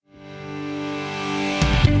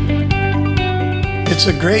It's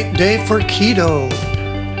a great day for keto.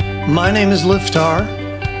 My name is Liftar,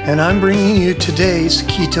 and I'm bringing you today's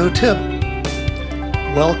keto tip.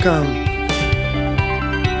 Welcome.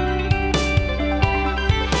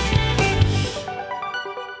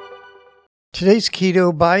 Today's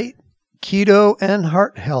keto bite, keto and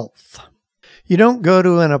heart health. You don't go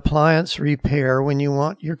to an appliance repair when you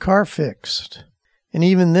want your car fixed. And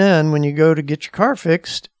even then, when you go to get your car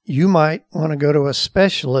fixed, you might want to go to a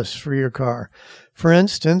specialist for your car. For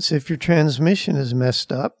instance, if your transmission is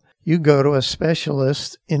messed up, you go to a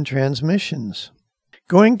specialist in transmissions.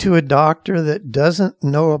 Going to a doctor that doesn't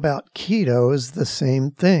know about keto is the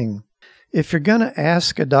same thing. If you're going to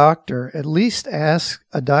ask a doctor, at least ask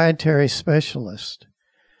a dietary specialist.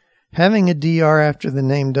 Having a DR after the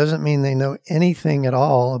name doesn't mean they know anything at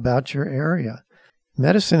all about your area.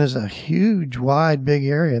 Medicine is a huge, wide, big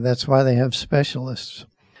area. That's why they have specialists.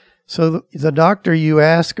 So the doctor you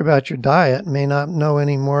ask about your diet may not know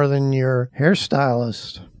any more than your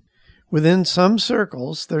hairstylist. Within some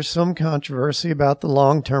circles, there's some controversy about the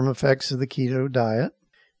long-term effects of the keto diet,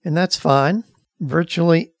 and that's fine.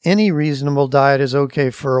 Virtually any reasonable diet is okay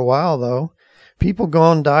for a while, though. People go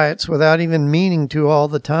on diets without even meaning to all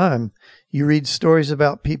the time. You read stories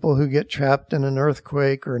about people who get trapped in an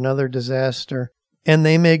earthquake or another disaster, and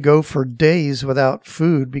they may go for days without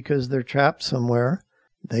food because they're trapped somewhere.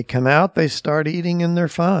 They come out, they start eating, and they're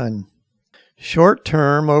fine. Short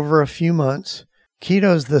term, over a few months,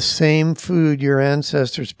 keto's the same food your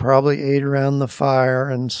ancestors probably ate around the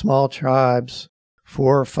fire in small tribes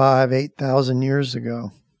 4,000, 5,000, 8,000 years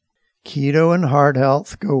ago. Keto and heart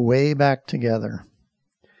health go way back together.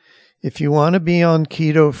 If you want to be on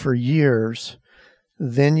keto for years,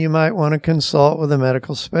 then you might want to consult with a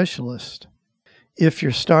medical specialist. If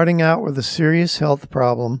you're starting out with a serious health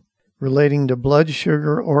problem relating to blood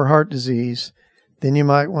sugar or heart disease, then you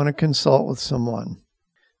might want to consult with someone.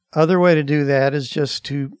 Other way to do that is just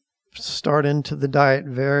to start into the diet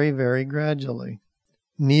very, very gradually.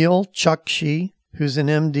 Neil Chukshi, who's an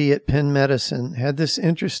MD at Penn Medicine, had this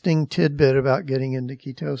interesting tidbit about getting into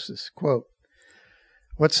ketosis. Quote,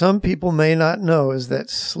 "What some people may not know is that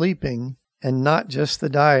sleeping, and not just the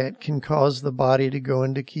diet, can cause the body to go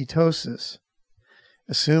into ketosis.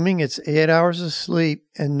 Assuming it's 8 hours of sleep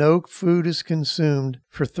and no food is consumed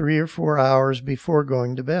for 3 or 4 hours before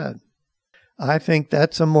going to bed. I think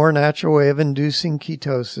that's a more natural way of inducing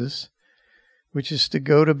ketosis, which is to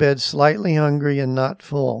go to bed slightly hungry and not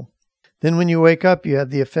full. Then when you wake up, you have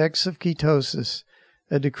the effects of ketosis,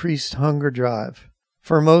 a decreased hunger drive.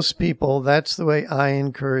 For most people, that's the way I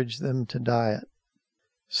encourage them to diet."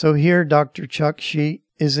 So here Dr. Chukshi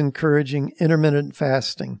is encouraging intermittent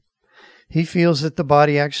fasting. He feels that the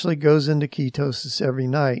body actually goes into ketosis every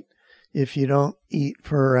night if you don't eat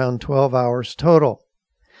for around 12 hours total.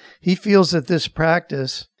 He feels that this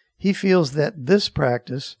practice,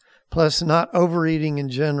 plus not overeating in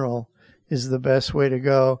general, is the best way to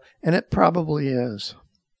go, and it probably is.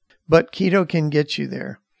 But keto can get you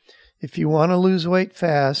there. If you want to lose weight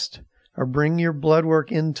fast or bring your blood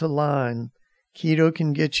work into line, keto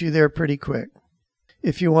can get you there pretty quick.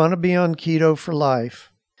 If you want to be on keto for life,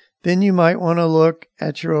 then you might want to look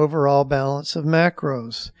at your overall balance of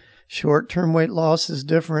macros. Short-term weight loss is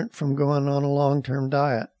different from going on a long-term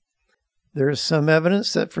diet. There is some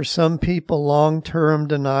evidence that for some people, long-term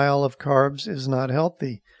denial of carbs is not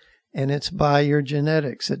healthy, and it's by your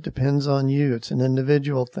genetics. It depends on you. It's an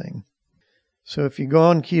individual thing. So if you go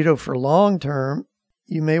on keto for long-term,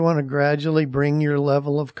 you may want to gradually bring your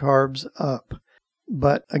level of carbs up.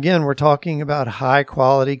 But again, we're talking about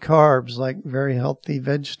high-quality carbs like very healthy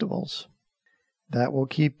vegetables. That will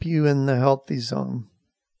keep you in the healthy zone.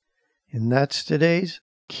 And that's today's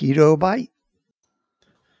Keto Bite.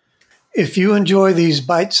 If you enjoy these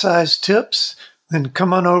bite-sized tips, then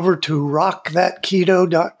come on over to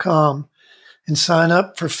rockthatketo.com and sign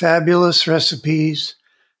up for fabulous recipes,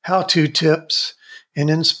 how-to tips, and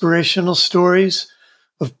inspirational stories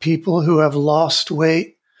of people who have lost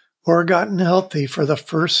weight or gotten healthy for the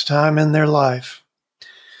first time in their life.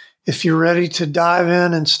 If you're ready to dive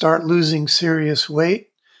in and start losing serious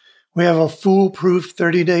weight, we have a foolproof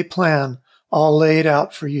 30-day plan all laid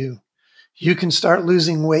out for you. You can start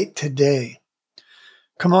losing weight today.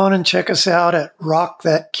 Come on and check us out at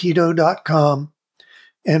rockthatketo.com,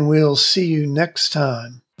 and we'll see you next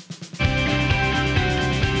time.